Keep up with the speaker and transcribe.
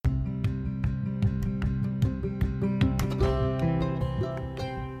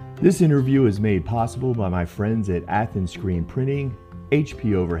This interview is made possible by my friends at Athens Screen Printing,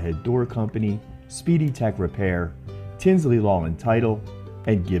 HP Overhead Door Company, Speedy Tech Repair, Tinsley Law and Title,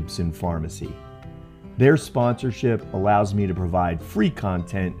 and Gibson Pharmacy. Their sponsorship allows me to provide free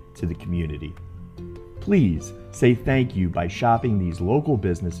content to the community. Please say thank you by shopping these local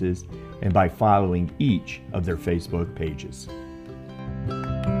businesses and by following each of their Facebook pages.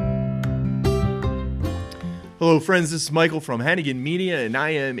 Hello friends, this is Michael from Hannigan Media, and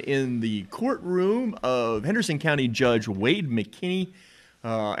I am in the courtroom of Henderson County Judge Wade McKinney,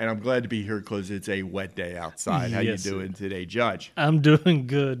 and I'm glad to be here because it's a wet day outside. How you doing today, Judge? I'm doing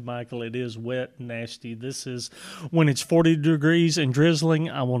good, Michael. It is wet and nasty. This is when it's 40 degrees and drizzling,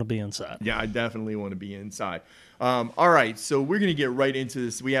 I want to be inside. Yeah, I definitely want to be inside. All right, so we're going to get right into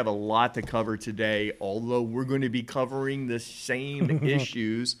this. We have a lot to cover today, although we're going to be covering the same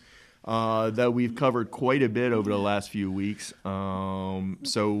issues that we've covered quite a bit over the last few weeks.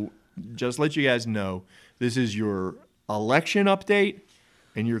 So just let you guys know, this is your election update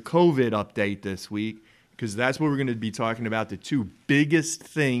and your COVID update this week, because that's what we're going to be talking about. The two biggest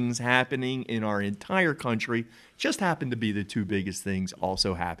things happening in our entire country just happen to be the two biggest things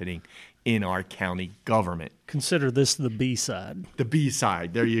also happening in our county government. Consider this the B side. The B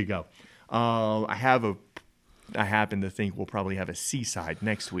side. There you go. I happen to think we'll probably have a C side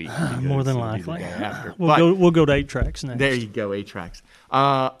next week. More than likely. We'll go to 8 tracks next. There you go, 8 tracks.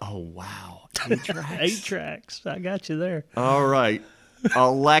 Oh, wow. 8 tracks. 8 tracks. I got you there. All right.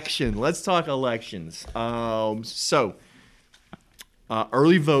 Election. Let's talk elections. Early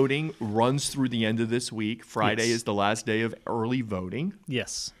voting runs through the end of this week. Friday is the last day of early voting.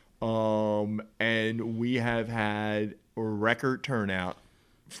 Yes. And we have had a record turnout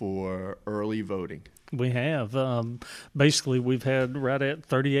for early voting. We have. Basically, we've had right at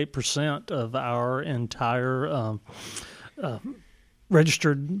 38% of our entire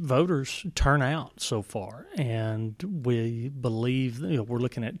registered voters turn out so far. And we believe we're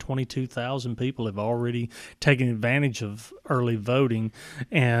looking at 22,000 people have already taken advantage of early voting.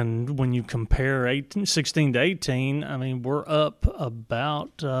 And when you compare 16 to 18, I mean, we're up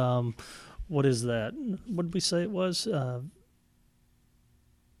about, what is that? What did we say it was?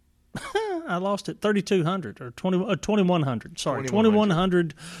 I lost it. 3,200 or 2,100. Sorry,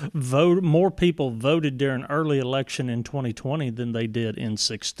 2,100 more people voted during early election in 2020 than they did in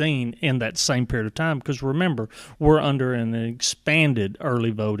 16 in that same period of time. Because remember, we're under an expanded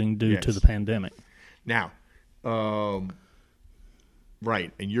early voting due to the pandemic. Now, right,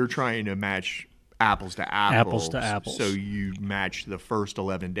 and you're trying to match apples to apples. Apples to apples. So you match the first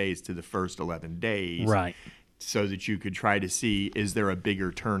 11 days to the first 11 days. Right. So that you could try to see, is there a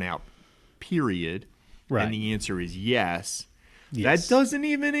bigger turnout period? Right. And the answer is yes. That doesn't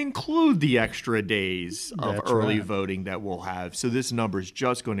even include the extra days of early voting that we'll have. So this number is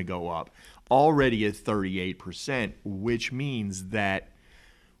just going to go up, already at 38%, which means that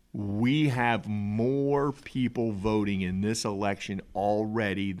we have more people voting in this election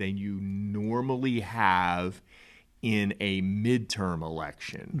already than you normally have in a midterm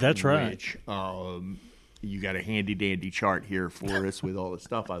election. That's right. Which, you got a handy-dandy chart here for us with all the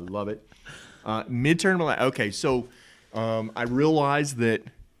stuff. I love it. Midterm. Okay, so I realize that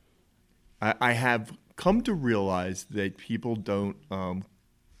I have come to realize that people don't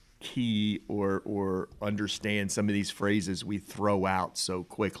key or understand some of these phrases we throw out so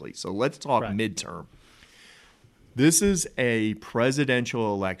quickly. So let's talk midterm. This is a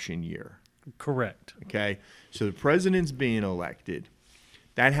presidential election year. Correct. Okay, so the president's being elected.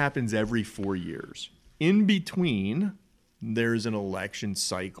 That happens every 4 years. In between, there's an election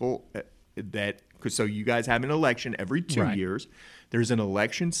cycle so you guys have an election every 2 years. There's an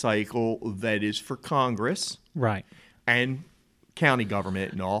election cycle that is for Congress. Right. And county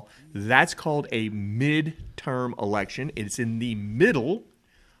government and all. That's called a midterm election. It's in the middle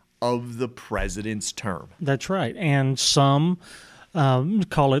of the president's term. That's right. And some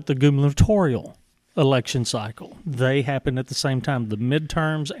call it the gubernatorial election cycle. They happen at the same time. The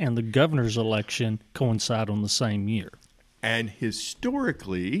midterms and the governor's election coincide on the same year. And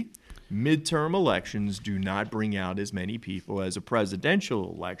historically, midterm elections do not bring out as many people as a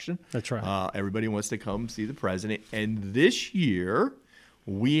presidential election. That's right. Everybody wants to come see the president. And this year,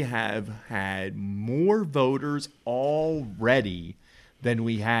 we have had more voters already than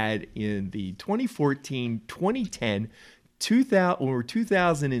we had in the 2014, 2010,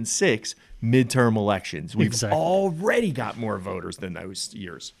 2006 midterm elections. We've already got more voters than those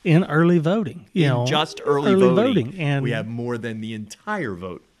years. In early voting. Just early voting. And we have more than the entire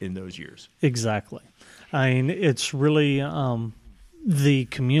vote in those years. Exactly. I mean, it's really the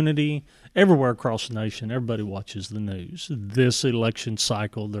community, everywhere across the nation, everybody watches the news. This election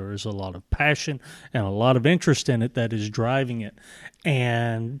cycle, there is a lot of passion and a lot of interest in it that is driving it.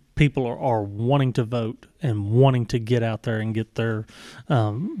 And people are wanting to vote and wanting to get out there and get their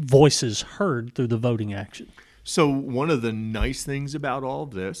voices heard through the voting action. So one of the nice things about all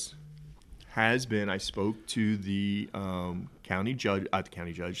of this has been, I spoke to the county judge,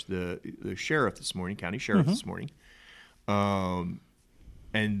 the sheriff this morning, county sheriff this morning, and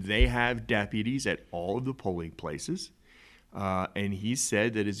they have deputies at all of the polling places, and he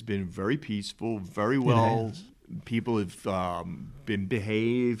said that it's been very peaceful, very well. People have been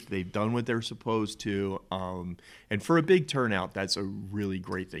behaved. They've done what they're supposed to, and for a big turnout, that's a really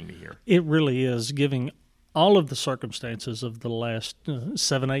great thing to hear. It really is, giving all of the circumstances of the last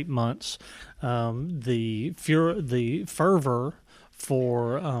 7-8 months, the fervor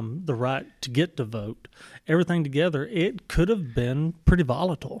for the right to get to vote, everything together, it could have been pretty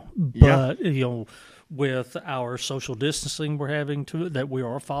volatile. But with our social distancing that we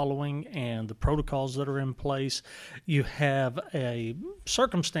are following and the protocols that are in place, you have a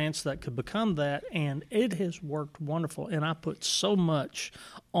circumstance that could become that, and it has worked wonderful. And I put so much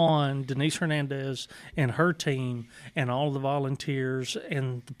on Denise Hernandez and her team and all the volunteers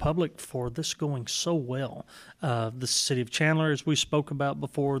and the public for this going so well. The city of Chandler, as we spoke about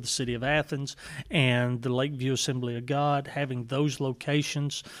before, the city of Athens, and the Lakeview Assembly of God, having those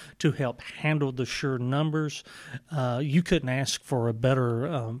locations to help handle the sheer numbers. You couldn't ask for a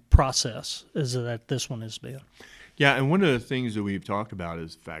better process as that this one has been. Yeah, and one of the things that we've talked about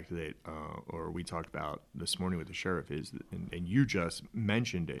is the fact that, or we talked about this morning with the sheriff, is, and you just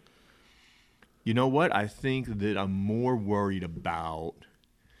mentioned it. You know what? I think that I'm more worried about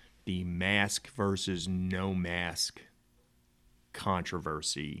the mask versus no mask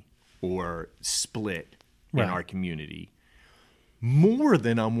controversy or split in our community, more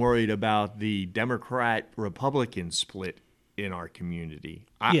than I'm worried about the Democrat-Republican split in our community.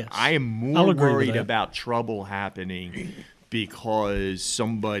 I am more worried about trouble happening because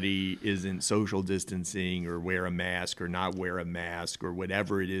somebody isn't social distancing or wear a mask or not wear a mask or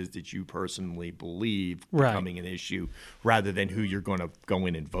whatever it is that you personally believe becoming an issue, rather than who you're going to go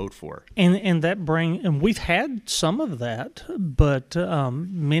in and vote for. And we've had some of that, but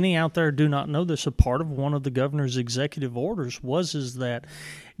many out there do not know this. A part of one of the governor's executive orders is that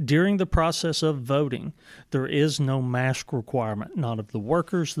during the process of voting, there is no mask requirement, not of the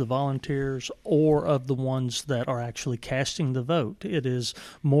workers, the volunteers, or of the ones that are actually casting the vote. It is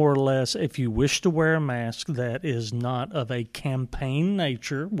more or less, if you wish to wear a mask that is not of a campaign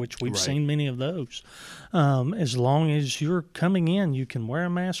nature, which we've seen many of those, as long as you're coming in, you can wear a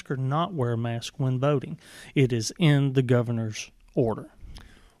mask or not wear a mask when voting. It is in the governor's order.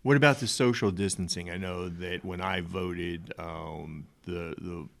 What about the social distancing? I know that when I voted,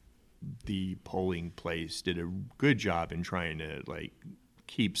 the polling place did a good job in trying to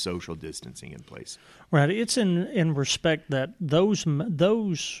keep social distancing in place. Right. It's in respect that those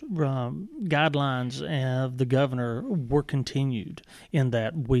guidelines of the governor were continued, in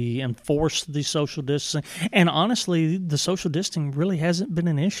that we enforced the social distancing. And honestly, the social distancing really hasn't been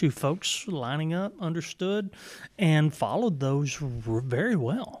an issue. Folks lining up, understood, and followed those very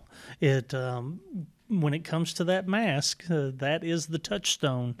well. When it comes to that mask, that is the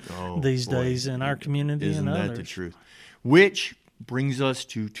touchstone these days in our community and others. Isn't that the truth? Which brings us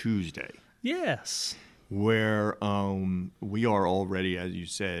to Tuesday. Yes. Where we are already, as you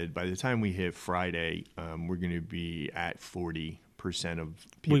said, by the time we hit Friday, we're going to be at 40% of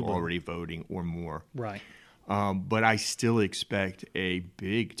people already voting or more. Right. But I still expect a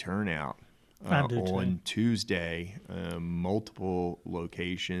big turnout on Tuesday, multiple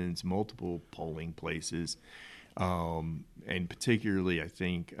locations, multiple polling places, and particularly I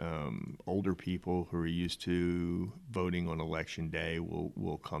think older people who are used to voting on Election Day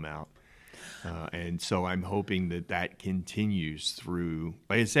will come out. And so I'm hoping that continues through.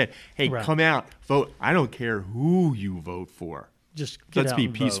 Like I said, hey, come out, vote. I don't care who you vote for. Just let's be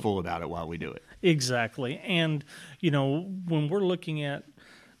peaceful about it while we do it. Exactly. And, when we're looking at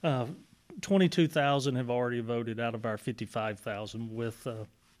 22,000 have already voted out of our 55,000 with a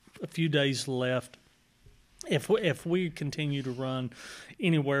few days left. If we continue to run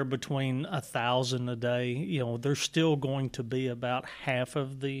anywhere between 1,000 a day, there's still going to be about half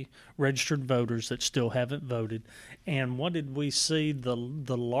of the registered voters that still haven't voted. And what did we see? The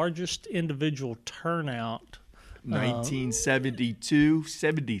largest individual turnout. 1972,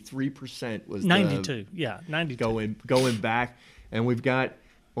 73% was 92. 92. Going back, and we've got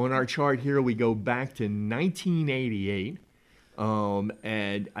on our chart here, we go back to 1988.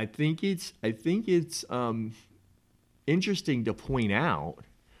 And I think it's interesting to point out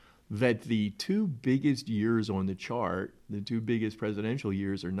that the two biggest years on the chart, the two biggest presidential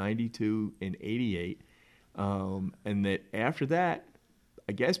years, are 92 and 88. And that after that,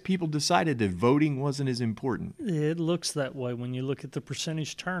 I guess people decided that voting wasn't as important. It looks that way when you look at the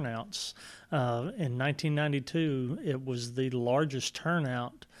percentage turnouts. In 1992, it was the largest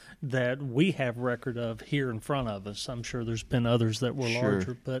turnout that we have record of here in front of us. I'm sure there's been others that were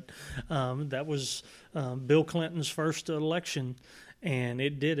larger, but that was Bill Clinton's first election, and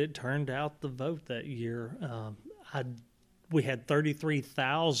it turned out the vote that year. We had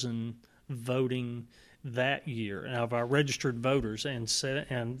 33,000 voting that year of our registered voters, and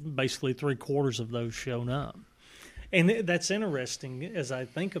basically 3/4 of those shown up. And that's interesting as I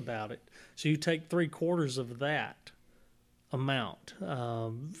think about it. So you take 3/4 of that amount.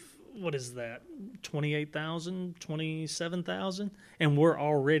 What is that? 28,000, 27,000, and we're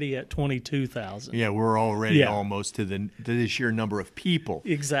already at 22,000. Yeah, we're already almost to the sheer number of people.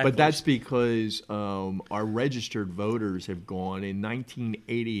 Exactly. But that's because our registered voters have gone. In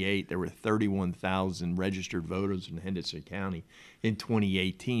 1988, there were 31,000 registered voters in Henderson County. In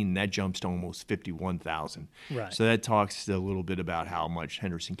 2018, that jumps to almost 51,000. Right. So that talks a little bit about how much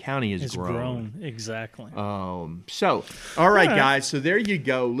Henderson County has grown. Exactly. All right, guys. So there you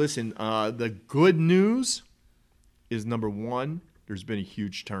go. Listen, the good news is, number one, there's been a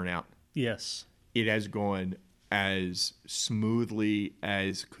huge turnout. Yes. It has gone as smoothly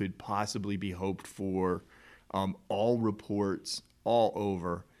as could possibly be hoped for. All reports all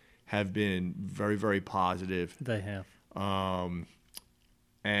over have been very, very positive. They have.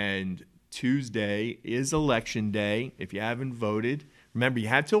 And Tuesday is election day. If you haven't voted, remember, you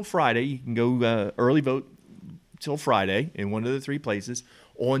have till Friday. You can go early vote till Friday in one of the three places.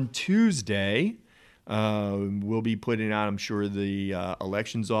 On Tuesday, we'll be putting out, I'm sure the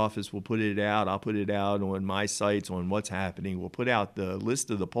elections office will put it out. I'll put it out on my sites on what's happening. We'll put out the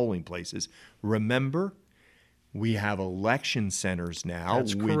list of the polling places. Remember, we have election centers now,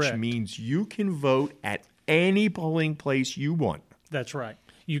 That's which correct. means you can vote at any polling place you want. That's right.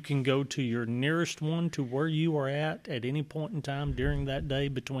 You can go to your nearest one to where you are at any point in time during that day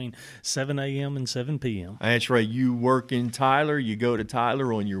between 7 a.m. and 7 p.m. That's right. You work in Tyler, you go to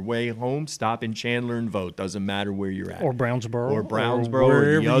Tyler on your way home, stop in Chandler and vote. Doesn't matter where you're at. Or Brownsboro. Or Brownsboro, or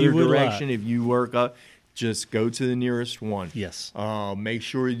wherever the other you would direction. like. If you work up, just go to the nearest one. Yes. Make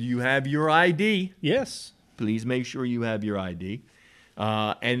sure you have your ID. Yes. Please make sure you have your ID.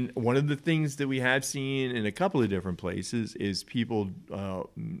 And one of the things that we have seen in a couple of different places is people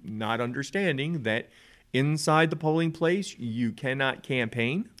not understanding that inside the polling place you cannot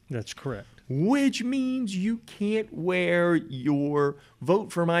campaign. That's correct. Which means you can't wear your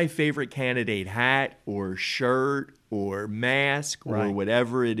vote for my favorite candidate hat or shirt or mask or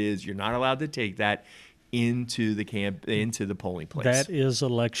whatever it is. You're not allowed to take that into the polling place. That is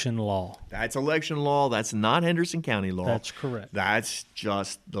election law. That's election law. That's not Henderson County law. That's correct. That's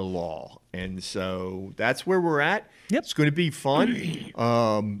just the law. And so that's where we're at. Yep. It's going to be fun.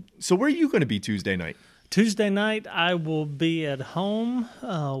 So where are you going to be Tuesday night? Tuesday night, I will be at home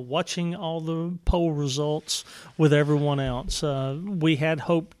watching all the poll results with everyone else. We had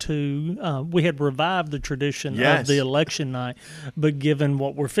hoped to, we had revived the tradition of the election night, but given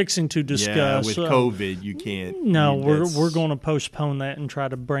what we're fixing to discuss, with COVID, you can't. No, we're going to postpone that and try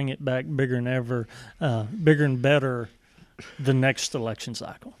to bring it back bigger than ever, bigger and better, the next election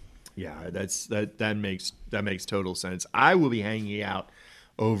cycle. Yeah, that makes total sense. I will be hanging out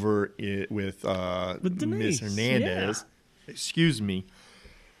over it with Denise, Ms. Hernandez. Yeah. Excuse me.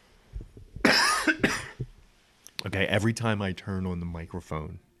 Okay, every time I turn on the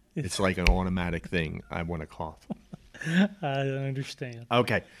microphone, it's like an automatic thing. I want to cough. I understand.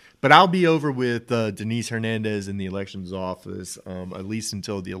 Okay, but I'll be over with Denise Hernandez in the elections office, at least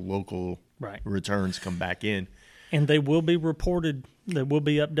until the local returns come back in. And they will be reported. They will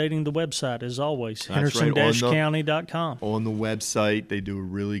be updating the website, as always, That's henderson-county.com. On the website, they do a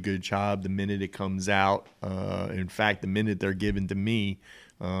really good job the minute it comes out. In fact, the minute they're given to me,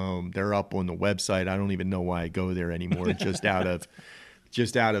 they're up on the website. I don't even know why I go there anymore, just out of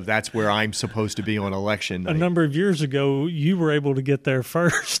that's where I'm supposed to be on election night. A number of years ago, you were able to get there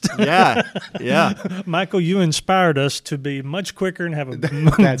first. Yeah. Michael, you inspired us to be much quicker and have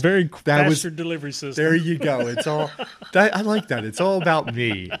a very faster delivery system. There you go. It's all I like that. It's all about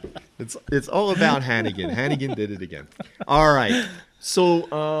me. It's all about Hannigan. Hannigan did it again. All right. So,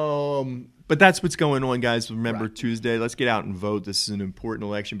 but that's what's going on, guys. Remember, Tuesday, let's get out and vote. This is an important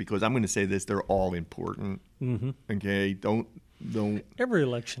election because I'm going to say this, they're all important. Mm-hmm. Okay? Every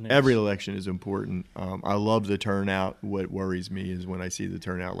election is. Every election is important. I love the turnout. What worries me is when I see the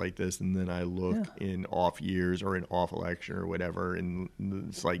turnout like this, and then I look in off years or an off election or whatever, and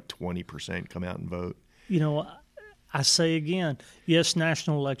it's like 20% come out and vote. I say again, yes,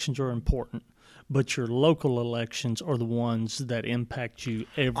 national elections are important, but your local elections are the ones that impact you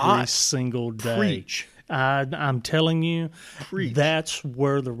every single day. Preach. I'm telling you, Preach. That's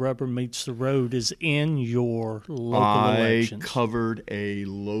where the rubber meets the road, is in your local elections. I covered a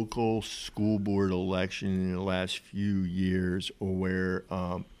local school board election in the last few years where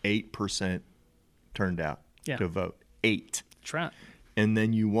 8% turned out to vote. 8. That's right. And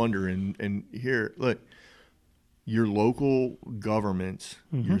then you wonder, and here, look, your local governments,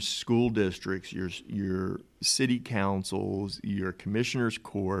 your school districts, your city councils, your commissioner's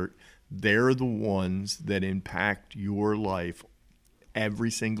court, they're the ones that impact your life every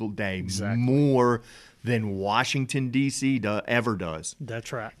single day more than Washington, D.C. ever does.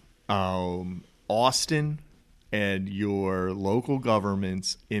 That's right. Austin and your local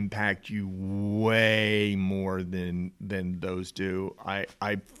governments impact you way more than those do.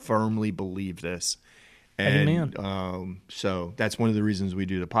 I firmly believe this. And, Amen. So that's one of the reasons we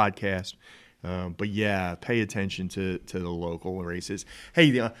do the podcast. But yeah, pay attention to the local races.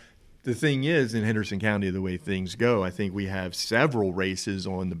 Hey, the thing is, in Henderson County, the way things go, I think we have several races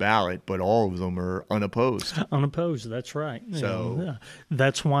on the ballot, but all of them are unopposed. Unopposed, that's right. So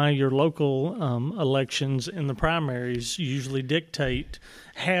that's why your local elections in the primaries usually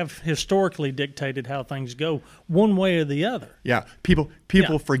have historically dictated how things go one way or the other. Yeah, people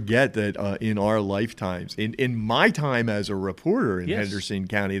forget that in our lifetimes, in my time as a reporter in Henderson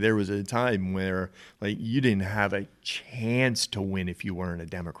County, there was a time where you didn't have a chance to win if you weren't a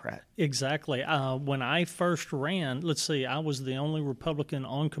Democrat. Exactly. When I first ran, I was the only Republican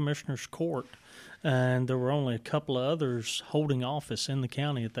on Commissioner's Court, and there were only a couple of others holding office in the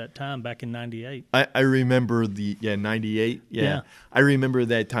county at that time back in 98. I remember 98. Yeah. I remember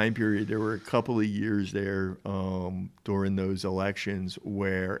that time period. There were a couple of years there during those elections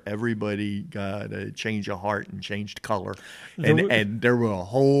where everybody got a change of heart and changed color. And there were a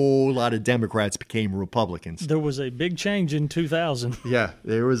whole lot of Democrats became Republicans. There was a big change in 2000. Yeah,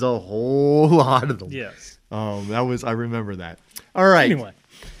 there was a whole lot of them. Yes. I remember that. All right. Anyway.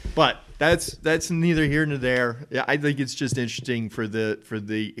 But that's neither here nor there. Yeah, I think it's just interesting for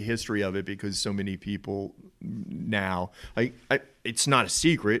the history of it because so many people now, it's not a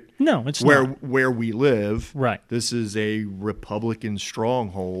secret. No, it's not. Where we live. Right. This is a Republican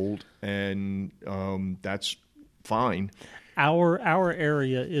stronghold, and that's fine. Our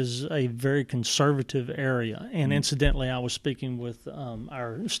area is a very conservative area, and incidentally, I was speaking with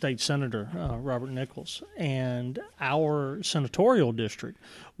our state senator, Robert Nichols, and our senatorial district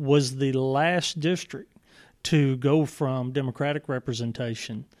was the last district to go from Democratic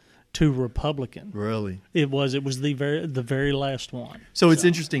representation to Republican. Really? It was the very last one. So it's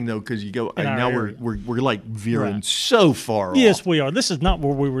interesting though because you go and now we're like veering so far off. Yes, we are. This is not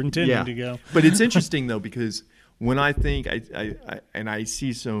where we were intending to go. But it's interesting though because when I think I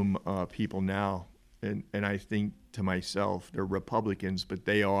see some people now, and I think to myself, they're Republicans, but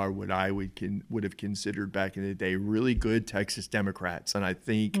they are what I would have considered back in the day really good Texas Democrats. And I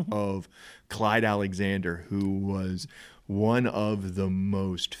think of Clyde Alexander, who was one of the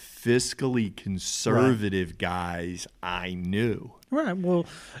most fiscally conservative guys I knew. Right. Well,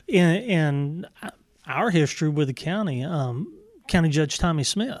 in our history with the county, County Judge Tommy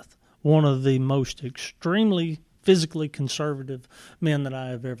Smith, one of the most extremely physically conservative men that I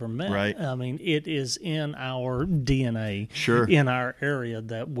have ever met. Right. I mean, it is in our DNA, in our area,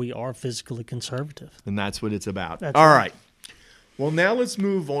 that we are physically conservative. And that's what it's about. That's All right. right. Well, now let's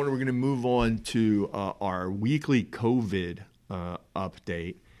move on. We're going to move on to our weekly COVID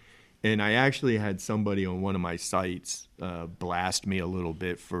update. And I actually had somebody on one of my sites blast me a little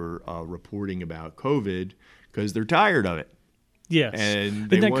bit for reporting about COVID because they're tired of it. Yes.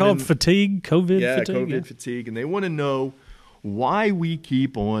 And isn't that called fatigue? COVID fatigue? COVID fatigue. And they want to know why we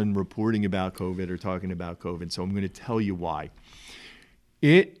keep on reporting about COVID or talking about COVID. So I'm going to tell you why.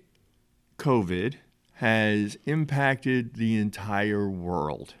 COVID has impacted the entire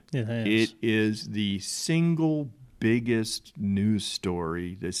world. It has. It is the single biggest news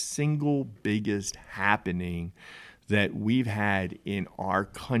story, the single biggest happening that we've had in our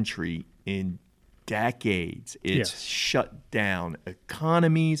country in decades. It's shut down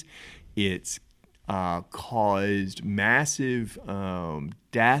economies. It's caused massive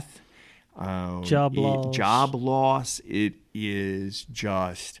death, job loss. It is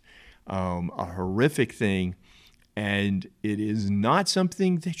just a horrific thing. And it is not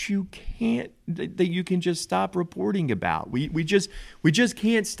something that you can just stop reporting about. We just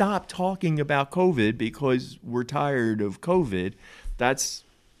can't stop talking about COVID because we're tired of COVID. That's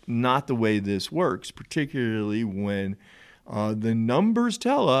not the way this works, particularly when the numbers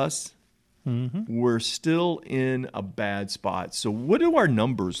tell us we're still in a bad spot. So what do our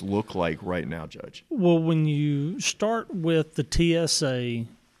numbers look like right now, Judge? Well, when you start with the TSA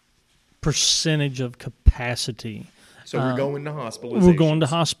percentage of capacity. So we're going to hospitalizations. We're going to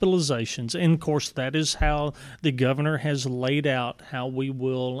hospitalizations. And, of course, that is how the governor has laid out how we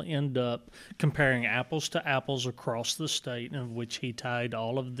will end up comparing apples to apples across the state, in which he tied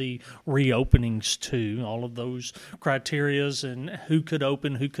all of the reopenings to, all of those criterias and who could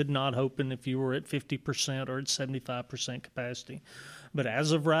open, who could not open if you were at 50% or at 75% capacity. But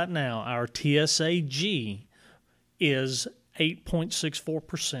as of right now, our TSAG is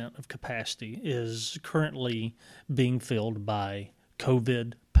 8.64% of capacity is currently being filled by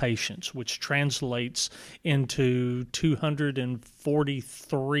COVID patients, which translates into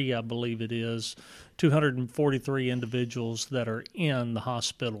 243, I believe it is, 243 individuals that are in the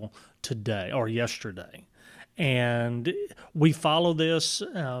hospital today or yesterday. And we follow this.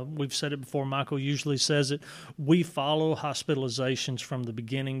 We've said it before. Michael usually says it. We follow hospitalizations from the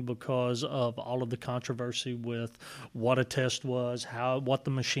beginning because of all of the controversy with what a test was, what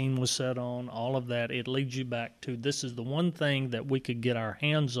the machine was set on, all of that. It leads you back to this is the one thing that we could get our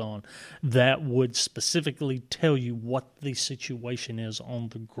hands on that would specifically tell you what the situation is on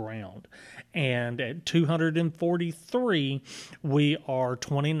the ground. And at 243, we are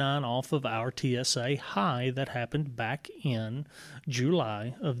 29 off of our TSA high that happened back in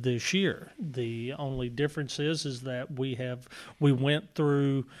July of this year. The only difference is that we went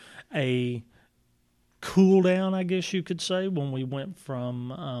through a cool down, I guess you could say, when we went from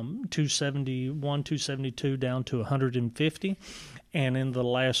 271, 272 down to 150. And in the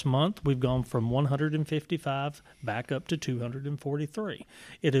last month, we've gone from 155 back up to 243.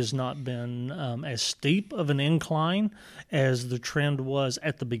 It has not been as steep of an incline as the trend was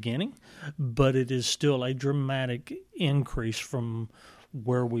at the beginning, but it is still a dramatic increase from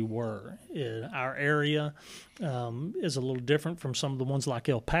where we were. Our area is a little different from some of the ones like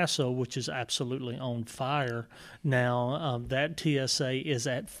El Paso, which is absolutely on fire. Now, that TSA is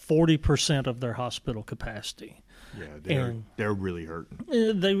at 40% of their hospital capacity. Yeah, they're really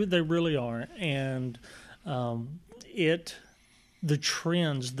hurting. They really are. And the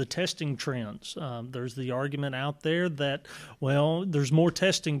trends, the testing trends, there's the argument out there that, well, there's more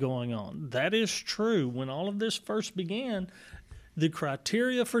testing going on. That is true. When all of this first began, the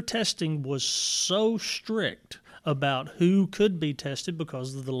criteria for testing was so strict about who could be tested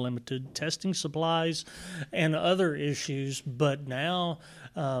because of the limited testing supplies and other issues. But now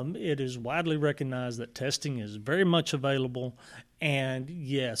it is widely recognized that testing is very much available. And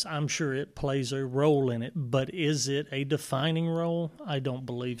yes, I'm sure it plays a role in it. But is it a defining role? I don't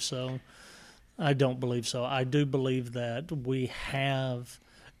believe so. I do believe that we have,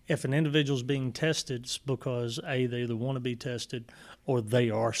 if an individual is being tested, it's because they either want to be tested or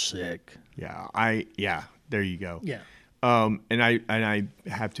they are sick. Yeah, there you go. Yeah. And I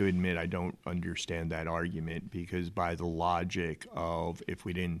have to admit I don't understand that argument, because by the logic of if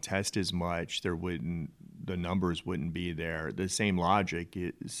we didn't test as much, the numbers wouldn't be there. The same logic,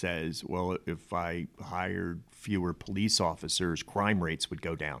 it says, well, if I hired fewer police officers, crime rates would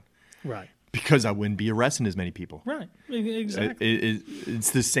go down. Right. Because I wouldn't be arresting as many people. Right, exactly.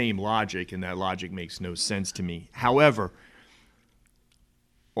 It's the same logic, and that logic makes no sense to me. However,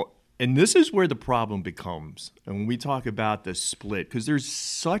 and this is where the problem becomes, and when we talk about the split, because there's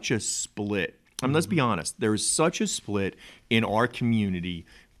such a split. I mean, let's be honest. There's such a split in our community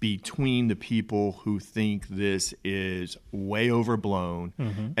between the people who think this is way overblown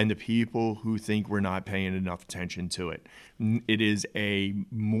and the people who think we're not paying enough attention to it. It is a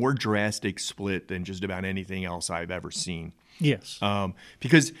more drastic split than just about anything else I've ever seen. Yes.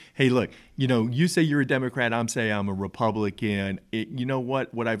 Because, hey, look, you say you're a Democrat, I'm saying I'm a Republican. You know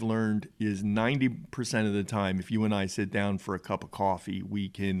what? What I've learned is 90% of the time, if you and I sit down for a cup of coffee, we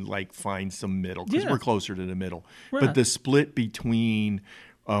can find some middle, because we're closer to the middle. Right. But the split between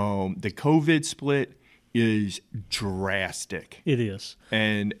the COVID split is drastic. It is.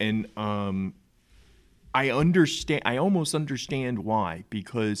 And I understand. I almost understand why,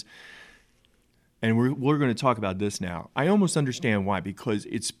 because, and we're going to talk about this now. I almost understand why, because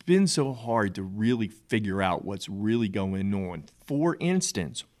it's been so hard to really figure out what's really going on. For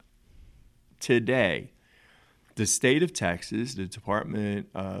instance, today, the state of Texas, the Department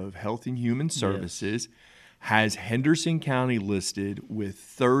of Health and Human Services, has Henderson County listed with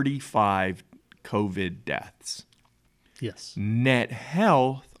 35 COVID deaths. Yes. Net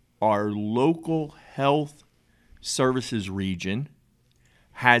Health, our local health services region,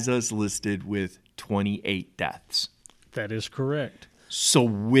 has us listed with 28 deaths. That is correct. So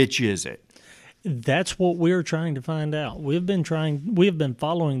which is it? That's what we're trying to find out. We have been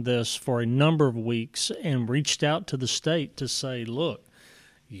following this for a number of weeks and reached out to the state to say, look,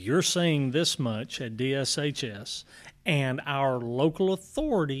 you're saying this much at DSHS, and our local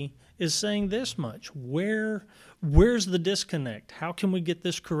authority is saying this much. Where's the disconnect? How can we get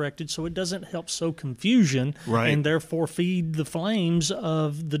this corrected so it doesn't help sow confusion and therefore feed the flames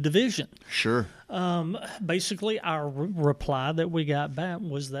of the division? Sure. Basically, our reply that we got back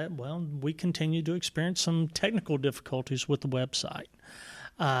was that, well, we continue to experience some technical difficulties with the website.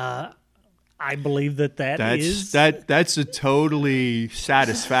 I believe that's a totally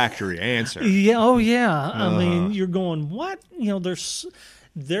satisfactory answer. Yeah. Oh, yeah. I mean, you're going, what?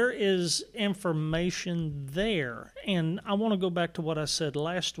 There is information there. And I want to go back to what I said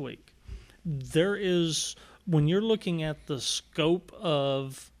last week. There is, when you're looking at the scope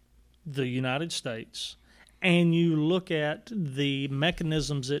of the United States and you look at the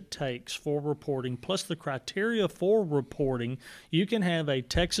mechanisms it takes for reporting, plus the criteria for reporting, you can have a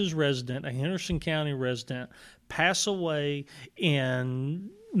Texas resident, a Henderson County resident, pass away in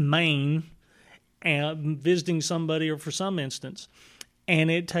Maine and visiting somebody, or for some instance,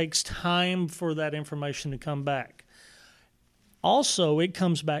 and it takes time for that information to come back. Also, it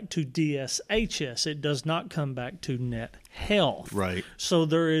comes back to DSHS. It does not come back to Net Health. Right. So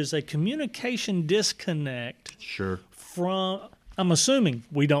there is a communication disconnect. Sure. From, I'm assuming,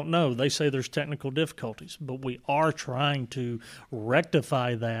 we don't know. They say there's technical difficulties, but we are trying to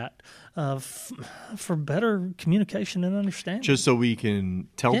rectify that for better communication and understanding. Just so we can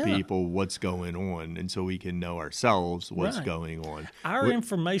tell people what's going on, and so we can know ourselves what's going on. Our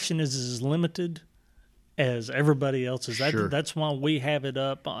information is as limited as everybody else's. Sure. That's why we have it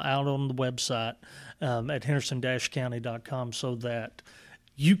up out on the website at henderson-county.com so that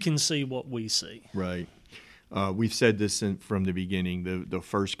you can see what we see. Right. We've said this from the beginning. The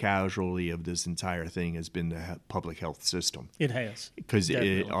first casualty of this entire thing has been the public health system. It has. Because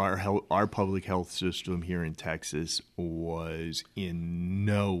our public health system here in Texas was in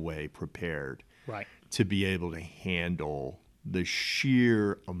no way prepared to be able to handle the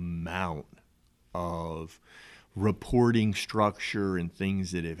sheer amount of reporting structure and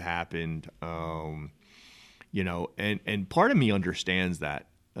things that have happened, and part of me understands that,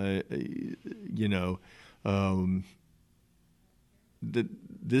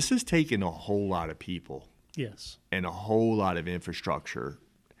 this has taken a whole lot of people, yes, and a whole lot of infrastructure,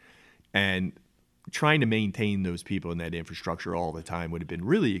 and trying to maintain those people and that infrastructure all the time would have been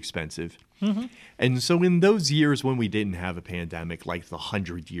really expensive. Mm-hmm. And so in those years when we didn't have a pandemic, like the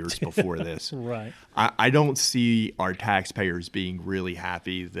 100 years before this, I don't see our taxpayers being really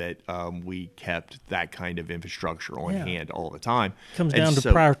happy that we kept that kind of infrastructure on hand all the time. Comes down to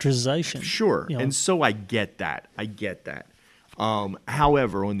prioritization. Sure. And so I get that.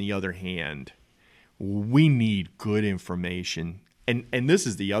 However, on the other hand, we need good information. And this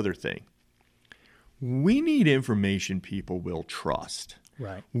is the other thing. We need information people will trust.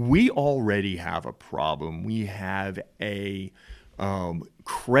 Right. We already have a problem. We have a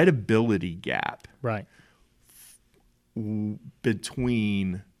credibility gap. Right.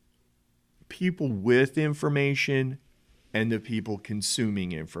 Between people with information and the people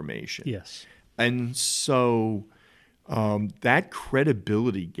consuming information. Yes. And so that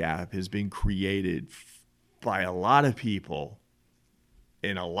credibility gap has been created by a lot of people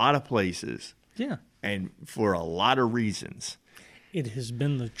in a lot of places. Yeah. And for a lot of reasons. It has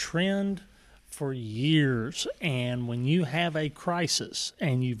been the trend for years. And when you have a crisis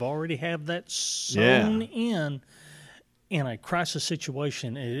and you've already have that sewn in a crisis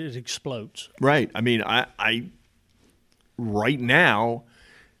situation, it explodes. Right. I mean, I right now,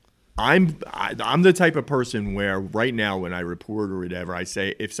 I'm the type of person where right now when I report or whatever, I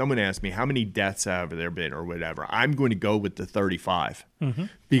say, if someone asks me how many deaths have there been or whatever, I'm going to go with the 35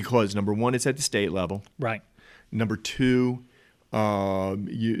 because number one, it's at the state level. Right. Number two,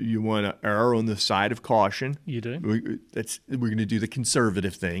 you want to err on the side of caution. You do. We're going to do the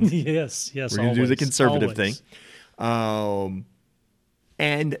conservative thing. Yes. We're going to do the conservative thing.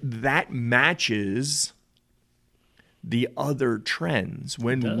 And that matches the other trends.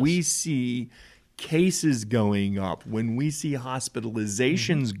 When we see cases going up, when we see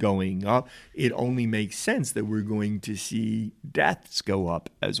hospitalizations going up, it only makes sense that we're going to see deaths go up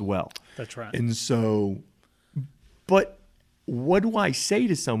as well. That's right. And so, but what do I say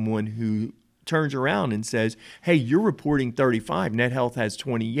to someone who turns around and says, hey, you're reporting 35, Net Health has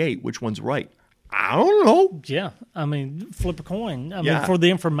 28, which one's right? I don't know. Yeah, I mean, flip a coin. I Yeah. mean, for the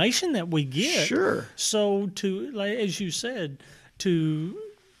information that we get. Sure. So to, like, as you said, to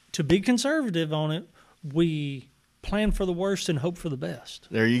be conservative on it, we plan for the worst and hope for the best.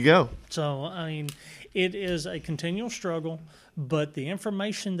 There you go. So I mean, it is a continual struggle, but the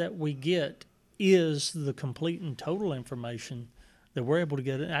information that we get is the complete and total information that we're able to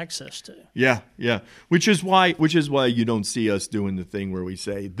get access to. Yeah, yeah. Which is why you don't see us doing the thing where we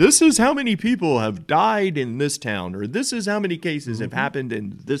say, this is how many people have died in this town, or this is how many cases have happened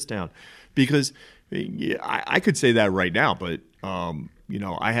in this town. Because I could say that right now, but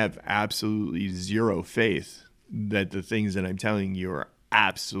I have absolutely zero faith that the things that I'm telling you are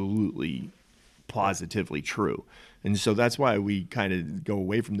absolutely positively true. And so that's why we kind of go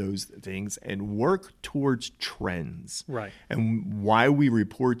away from those things and work towards trends. Right. And why we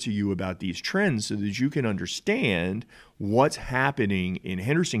report to you about these trends so that you can understand what's happening in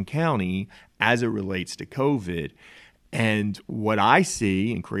Henderson County as it relates to COVID. And what I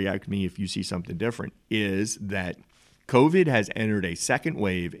see, and correct me if you see something different, is that COVID has entered a second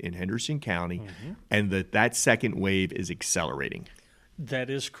wave in Henderson County, and that second wave is accelerating. That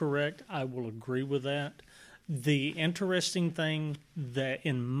is correct. I will agree with that. The interesting thing that,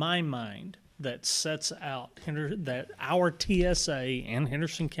 in my mind, that sets out that our TSA and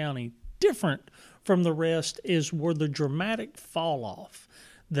Henderson County different from the rest is where the dramatic fall off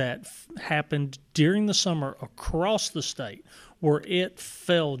that happened during the summer across the state, where it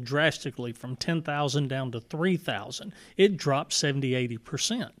fell drastically from 10,000 down to 3,000. It dropped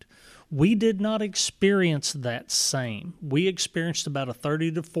 70-80%. We did not experience that same. We experienced about a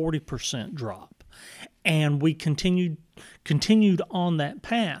 30 to 40% drop. And we continued on that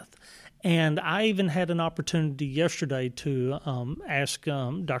path. And I even had an opportunity yesterday to ask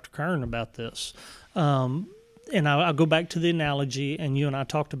Dr. Kern about this. And I'll go back to the analogy, and you and I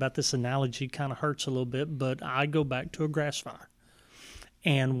talked about this analogy kind of hurts a little bit, but I go back to a grass fire.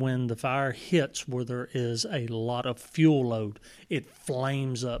 And when the fire hits where there is a lot of fuel load, it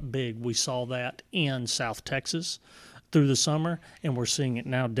flames up big. We saw that in South Texas through the summer, and we're seeing it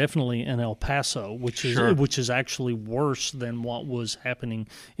now definitely in El Paso, which is actually worse than what was happening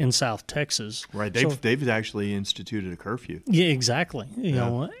in South Texas. Right. They've actually instituted a curfew. Yeah, exactly. You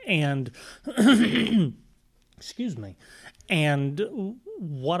know, and excuse me. And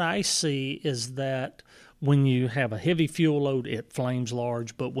what I see is that when you have a heavy fuel load, it flames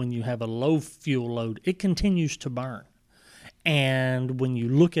large, but when you have a low fuel load, it continues to burn. And when you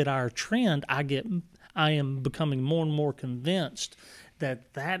look at our trend, I am becoming more and more convinced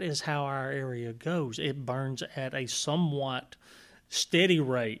that is how our area goes. It burns at a somewhat steady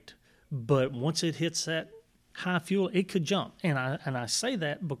rate, but once it hits that high fuel, it could jump. And I say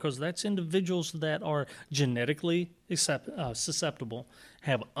that because that's individuals that are genetically susceptible,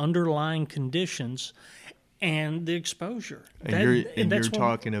 have underlying conditions, and the exposure. And you're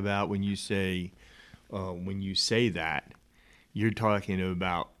talking about when you say that, you're talking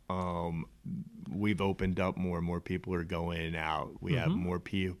about we've opened up more and more people are going out. We have more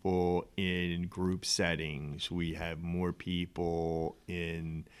people in group settings. We have more people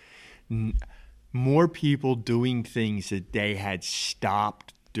doing things that they had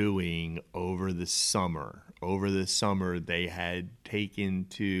stopped doing over the summer. Over the summer, they had taken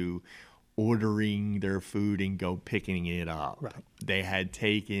to ordering their food and go picking it up. Right. They had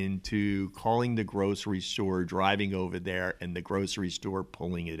taken to calling the grocery store, driving over there, and the grocery store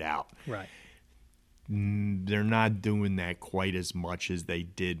pulling it out. Right. They're not doing that quite as much as they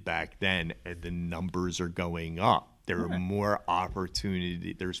did back then, and the numbers are going up. There's more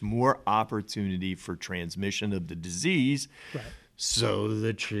opportunity for transmission of the disease. Right. So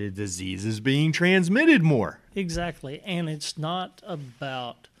the disease is being transmitted more. Exactly. And it's not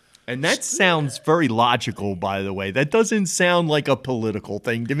about... And that sounds very logical, by the way. That doesn't sound like a political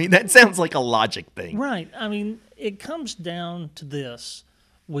thing to me. That sounds like a logic thing. Right. I mean, it comes down to this.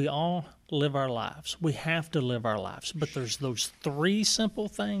 We all live our lives. We have to live our lives. But there's those three simple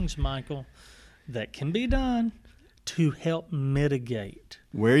things, Michael, that can be done to help mitigate.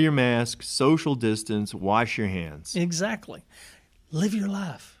 Wear your mask, social distance, wash your hands. Exactly. Live your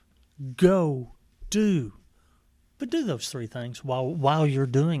life. Go, do. But do those three things while you're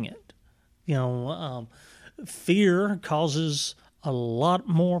doing it. You know, fear causes a lot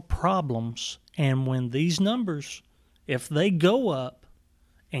more problems. And when these numbers, if they go up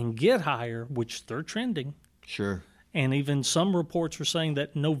and get higher, which they're trending. Sure. And even some reports are saying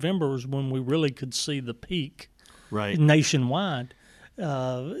that November is when we really could see the peak. Right. Nationwide.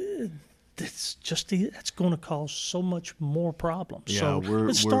 That's going to cause so much more problems. Yeah, so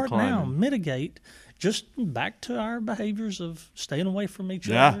let's start now, mitigate, just back to our behaviors of staying away from each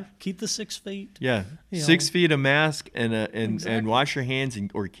Yeah. other, keep the 6 feet. Yeah, You 6 know. feet, a mask, and Exactly. wash your hands,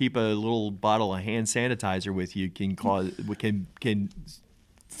 or keep a little bottle of hand sanitizer with you can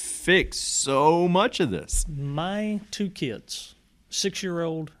fix so much of this. My 2 kids,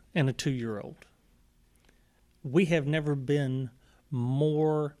 6-year-old and a 2-year-old, we have never been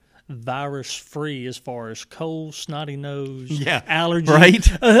more virus free as far as cold, snotty nose, Yeah, allergy, right?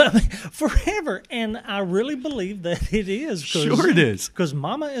 forever. And I really believe that it is. Sure it is. Because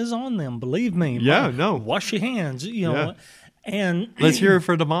Mama is on them. Believe me. Yeah, Mama, no. wash your hands. You know, Yeah. and Let's hear it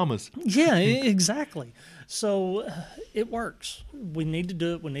for the mamas. yeah, exactly. So it works. We need to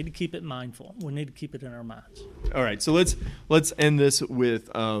do it. We need to keep it mindful. We need to keep it in our minds. All right, so let's end this with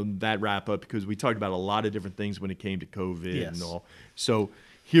that wrap up, because we talked about a lot of different things when it came to COVID Yes. and all. So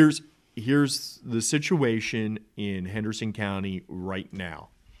here's the situation in Henderson County right now.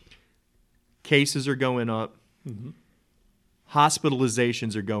 Cases are going up. Mm-hmm.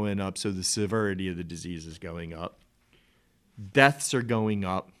 Hospitalizations are going up, so the severity of the disease is going up. Deaths are going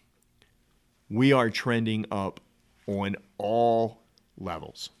up. We are trending up on all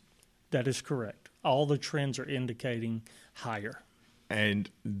levels. That is correct. All the trends are indicating higher. And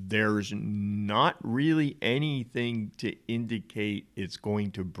there's not really anything to indicate it's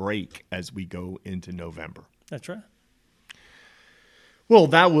going to break as we go into November. That's right. Well,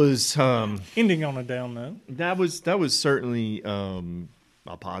 that was Ending on a down note. that was certainly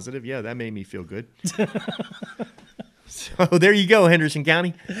a positive. Yeah, that made me feel good. So there you go, Henderson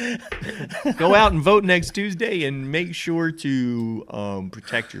County. Go out and vote next Tuesday, and make sure to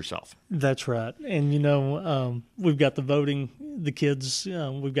protect yourself. That's right. And, you know, we've got the voting, the kids,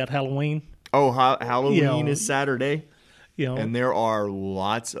 we've got Halloween. Oh, Halloween Yeah. is Saturday. You know, And there are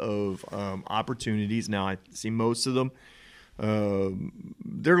lots of opportunities. Now, I see most of them.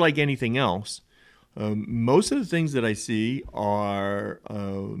 They're like anything else. Most of the things that I see are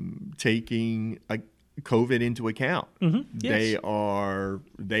taking COVID into account. Yes.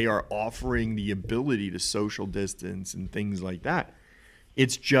 They are offering the ability to social distance and things like that.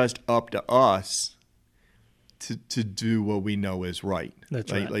 It's just up to us to do what we know is right.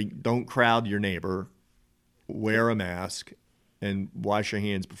 That's like, right. Like, don't crowd your neighbor. Wear a mask and wash your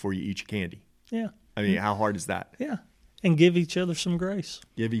hands before you eat your candy. yeah. I mean, how hard is that? Yeah. And give each other some grace.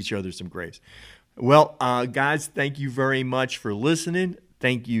 Give each other some grace. Well, guys, thank you very much for listening.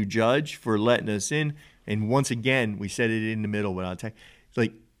 Thank you, Judge, for letting us in. And once again, we said it in the middle, but I'll tell you,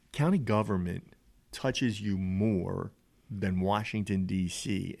 like, county government touches you more than Washington,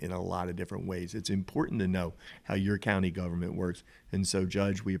 D.C. in a lot of different ways. It's important to know how your county government works. And so,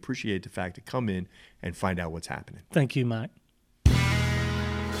 Judge, we appreciate the fact to come in and find out what's happening. Thank you, Mike.